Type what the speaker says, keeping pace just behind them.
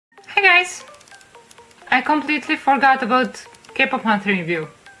guys! I completely forgot about Kpop Month review.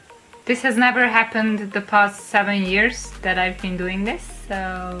 This has never happened the past 7 years that I've been doing this, so...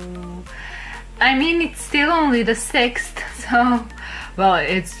 I mean, it's still only the 6th, so... Well,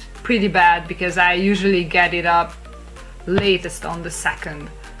 it's pretty bad because I usually get it up latest on the 2nd.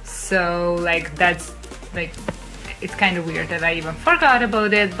 So, like, that's... like... It's kind of weird that I even forgot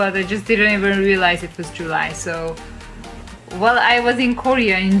about it, but I just didn't even realize it was July, so... Well, I was in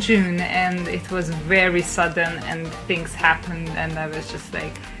Korea in June and it was very sudden and things happened and I was just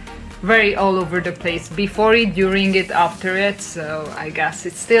like very all over the place before it, during it, after it, so I guess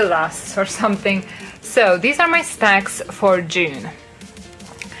it still lasts or something. So these are my stacks for June.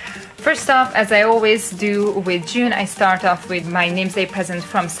 First off, as I always do with June, I start off with my namesday present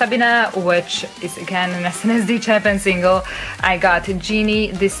from Sabina, which is again an SNSD Japan single. I got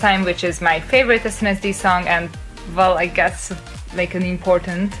Genie this time, which is my favorite SNSD song and well, I guess like an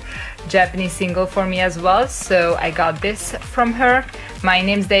important Japanese single for me as well, so I got this from her. My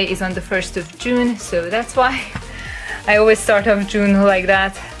namesday is on the 1st of June, so that's why I always start off June like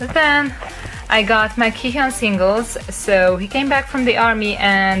that. Then I got my Kihyun singles, so he came back from the army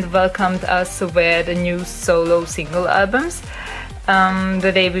and welcomed us with new solo single albums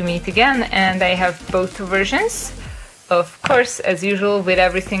the day we meet again, and I have both versions, of course, as usual with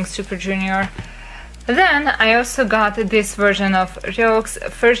everything 슈퍼주니어. Then I also got this version of Ryo's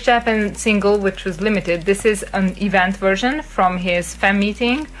first Japan single, which was limited. This is an event version from his fan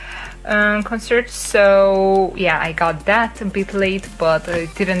meeting concert, so yeah, I got that a bit late, but I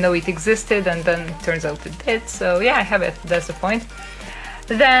didn't know it existed and then it turns out it did, so yeah, I have it, that's the point.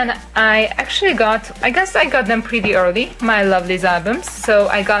 Then I actually got, I guess I got them pretty early, my Lovelyz albums, so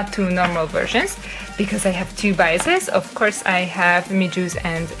I got 2 normal versions because I have 2 biases. Of course I have Miju's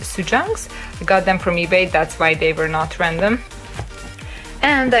and Sujang's. I got them from eBay, that's why they were not random.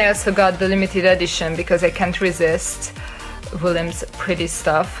 And I also got the limited edition because I can't resist William's pretty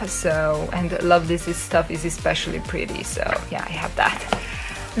stuff, so, and Lovelyz's stuff is especially pretty, so yeah, I have that.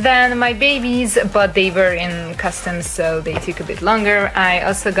 Then my babies, but they were in customs, so they took a bit longer. I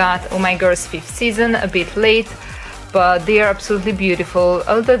also got Oh My Girl's 5th season, a bit late, but they are absolutely beautiful,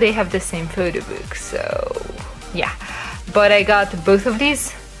 although they have the same photo book, so yeah. But I got both of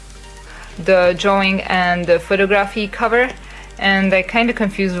these, the drawing and the photography cover, and I kind of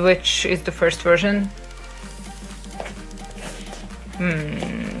confused which is the first version.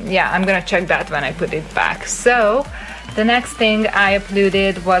 Yeah, I'm gonna check that when I put it back. So the next thing I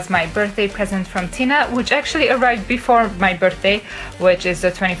uploaded was my birthday present from Tina, which actually arrived before my birthday, which is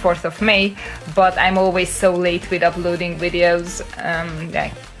the 24th of May, but I'm always so late with uploading videos.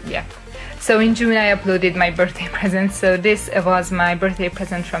 Yeah. So in June I uploaded my birthday present, so this was my birthday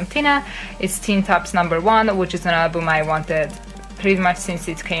present from Tina. It's Teen Top's #1, which is an album I wanted pretty much since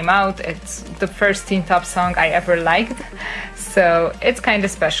it came out. It's the first Teen Top song I ever liked, so it's kind of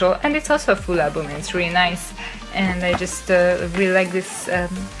special, and it's also a full album and it's really nice. And I just really like this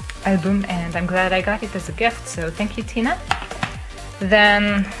album and I'm glad I got it as a gift, so thank you, Tina.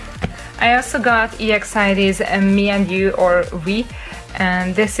 Then I also got EXID's Me and You or We,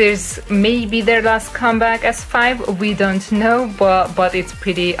 and this is maybe their last comeback as 5, we don't know, but it's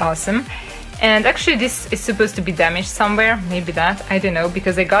pretty awesome. And actually this is supposed to be damaged somewhere, maybe that, I don't know,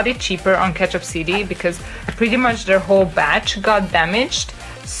 because I got it cheaper on Ketchup CD because pretty much their whole batch got damaged.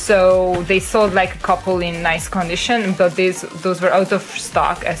 So they sold like a couple in nice condition, but those were out of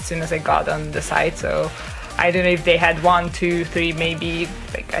stock as soon as I got on the site, so I don't know if they had 1, 2, 3, maybe,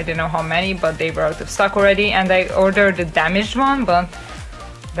 like I don't know how many, but they were out of stock already, and I ordered the damaged one, but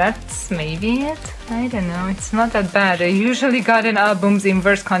that's maybe it? I don't know, it's not that bad. I usually got in albums in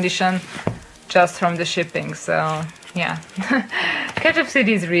worse condition just from the shipping, so yeah. Ketchup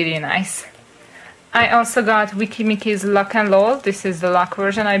CD is really nice. I also got Wiki Mickey's Lock and Lol. This is the lock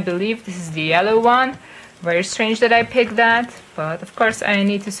version, I believe. This is the yellow one. Very strange that I picked that, but of course I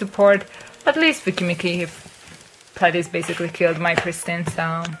need to support at least Wiki Mickey. Pledis basically killed my Kristen,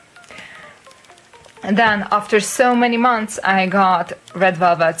 so... And then, after so many months, I got Red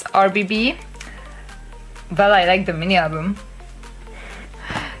Velvet's RBB. Well, I like the mini album,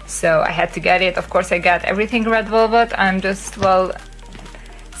 so I had to get it. Of course I got everything Red Velvet. I'm just, well...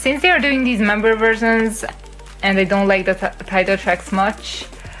 Since they are doing these member versions and I don't like the title tracks much,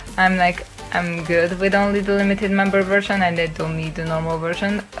 I'm like, I'm good with only the limited member version and I don't need the normal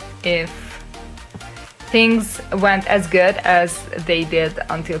version. If things went as good as they did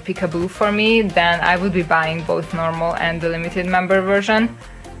until Peekaboo for me, then I would be buying both normal and the limited member version.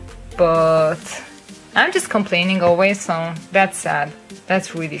 But I'm just complaining always, so that's sad.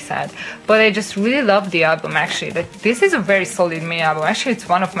 That's really sad. But I just really love the album actually. This is a very solid mini album. Actually, it's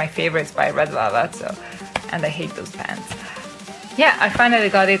one of my favorites by Red Velvet, so, and I hate those bands. Yeah, I finally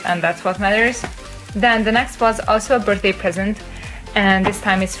got it, and that's what matters. Then the next was also a birthday present, and this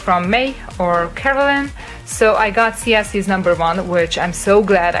time it's from May or Carolyn. So I got CSC's #1, which I'm so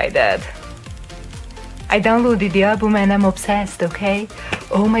glad I did. I downloaded the album and I'm obsessed, okay?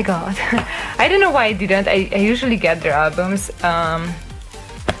 Oh my god. I don't know why I didn't. I usually get their albums. I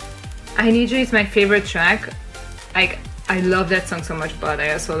Need You is my favorite track. I love that song so much, but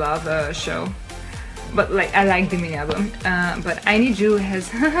I also love Show. But like, I like the mini album. But I Need You has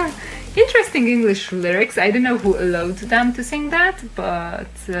interesting English lyrics. I don't know who allowed them to sing that,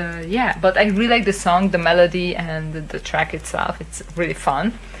 but yeah. But I really like the song, the melody, and the track itself. It's really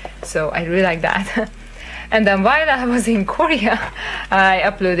fun. So I really like that. And then while I was in Korea, I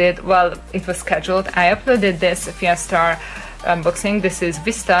uploaded, well, it was scheduled, I uploaded this Fiesta unboxing. This is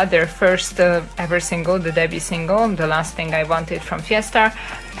Vista, their first ever single, the debut single, the last thing I wanted from Fiesta.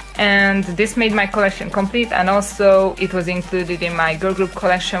 And this made my collection complete, and also it was included in my girl group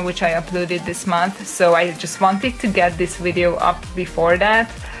collection, which I uploaded this month. So I just wanted to get this video up before that.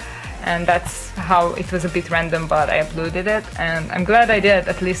 And that's how it was a bit random, but I uploaded it, and I'm glad I did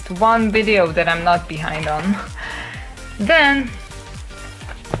at least one video that I'm not behind on. Then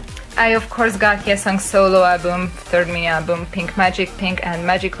I of course got Yesung's solo album, third mini album, Pink Magic, Pink and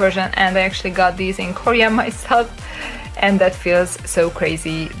Magic version, and I actually got these in Korea myself, and that feels so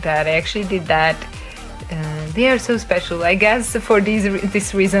crazy that I actually did that. They are so special. I guess for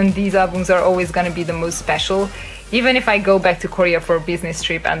this reason these albums are always gonna be the most special. Even if I go back to Korea for a business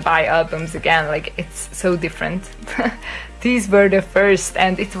trip and buy albums again, like, it's so different. These were the first,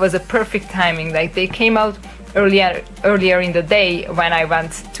 and it was a perfect timing. Like, they came out earlier in the day when I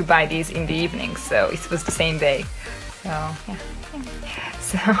went to buy these in the evening, so it was the same day. So yeah.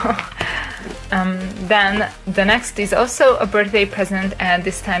 So then the next is also a birthday present, and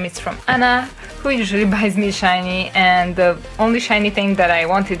this time it's from Anna, who usually buys me shiny, and the only shiny thing that I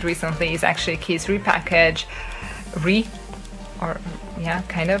wanted recently is actually Key's repackage.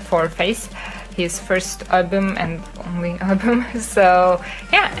 Kind of, for Face, his first album and only album. So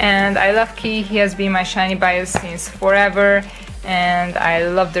yeah, and I love Key. He has been my shiny bias since forever, and I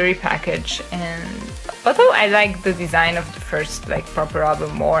love the repackage. And although I like the design of the first like proper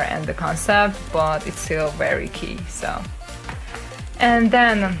album more and the concept, but it's still very Key. So, and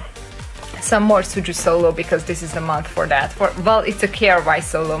then some more Suju solo, because this is the month for that. Well, it's a KRY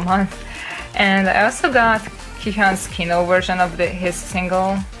solo month. And I also got Kihyun's Kino version of his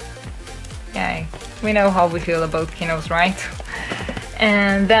single. Yeah, we know how we feel about Kinos, right?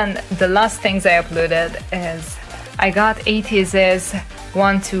 And then the last things I uploaded is I got 80s'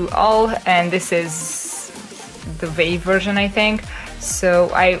 One to All, and this is the Wave version, I think. So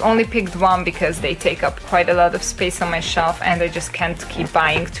I only picked one because they take up quite a lot of space on my shelf, and I just can't keep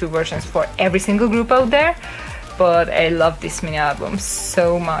buying two versions for every single group out there. But I love this mini album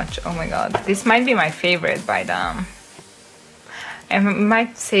so much. Oh my god, this might be my favorite by them. I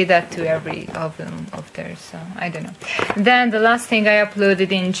might say that to every album of theirs, so I don't know. Then the last thing I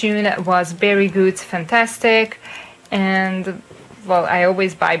uploaded in June was Berry Good's Fantastic, and well, I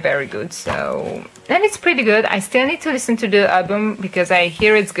always buy Berry Good, so, and it's pretty good. I still need to listen to the album because I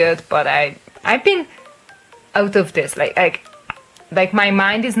hear it's good, but I've been out of this, like my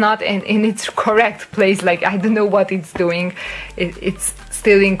mind is not in its correct place. Like, I don't know what it's doing. It's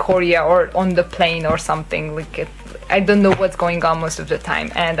still in Korea or on the plane or something. Like, I don't know what's going on most of the time.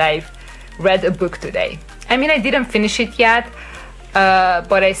 And I've read a book today. I mean, I didn't finish it yet,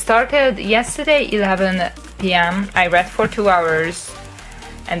 but I started yesterday 11 p.m. I read for 2 hours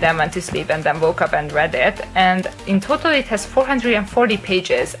and then went to sleep and then woke up and read it. And in total it has 440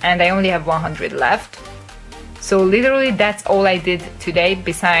 pages and I only have 100 left. So literally that's all I did today,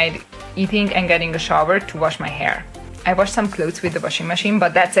 beside eating and getting a shower to wash my hair. I washed some clothes with the washing machine,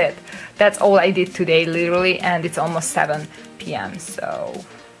 but that's it. That's all I did today, literally, and it's almost 7 p.m. So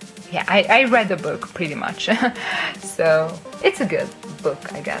yeah, I read the book pretty much. So it's a good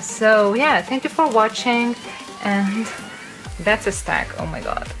book, I guess. So yeah, thank you for watching, and that's a stack. Oh my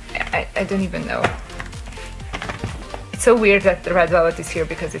god, I don't even know. It's so weird that the Red Velvet is here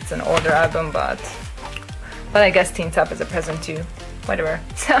because it's an older album, but I guess Teen Top is a present too. Whatever.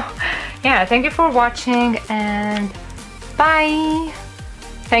 So yeah, thank you for watching and bye.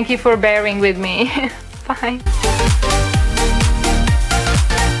 Thank you for bearing with me. Bye.